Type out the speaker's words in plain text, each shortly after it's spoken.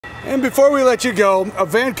And before we let you go, a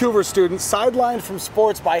Vancouver student sidelined from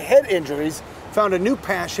sports by head injuries found a new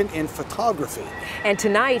passion in photography. And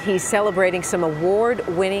tonight he's celebrating some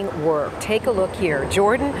award-winning work. Take a look here.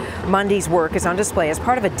 Jordan Mundy's work is on display as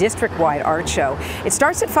part of a district-wide art show. It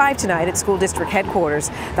starts at 5 tonight at school district headquarters.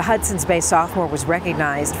 The Hudson's-based sophomore was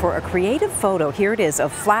recognized for a creative photo, here it is,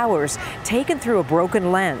 of flowers taken through a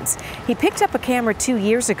broken lens. He picked up a camera 2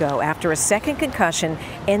 years ago after a second concussion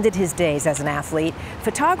ended his days as an athlete.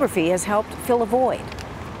 Photography has helped fill a void.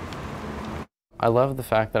 I love the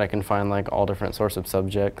fact that I can find like all different sorts of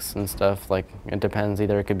subjects and stuff. Like it depends,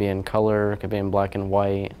 either it could be in color, it could be in black and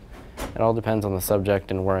white. It all depends on the subject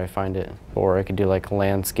and where I find it. Or I could do like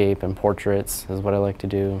landscape and portraits is what I like to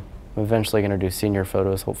do. I'm eventually going to do senior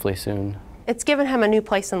photos hopefully soon. It's given him a new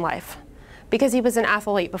place in life because he was an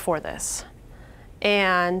athlete before this.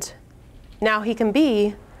 And now he can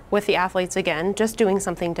be with the athletes again, just doing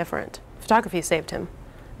something different. Photography saved him.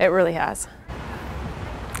 It really has.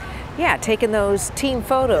 Yeah, taking those team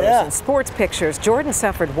photos and sports pictures. Jordan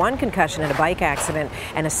suffered 1 concussion in a bike accident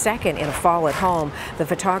and a second in a fall at home. The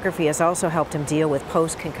photography has also helped him deal with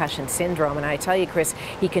post-concussion syndrome. And I tell you, Chris,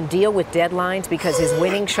 he can deal with deadlines because his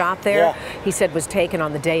winning shot there, he said, was taken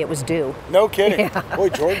on the day it was due. No kidding. Yeah. Boy,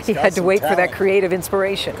 Jordan's he got had to some wait for talent. that creative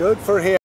inspiration. Good for him.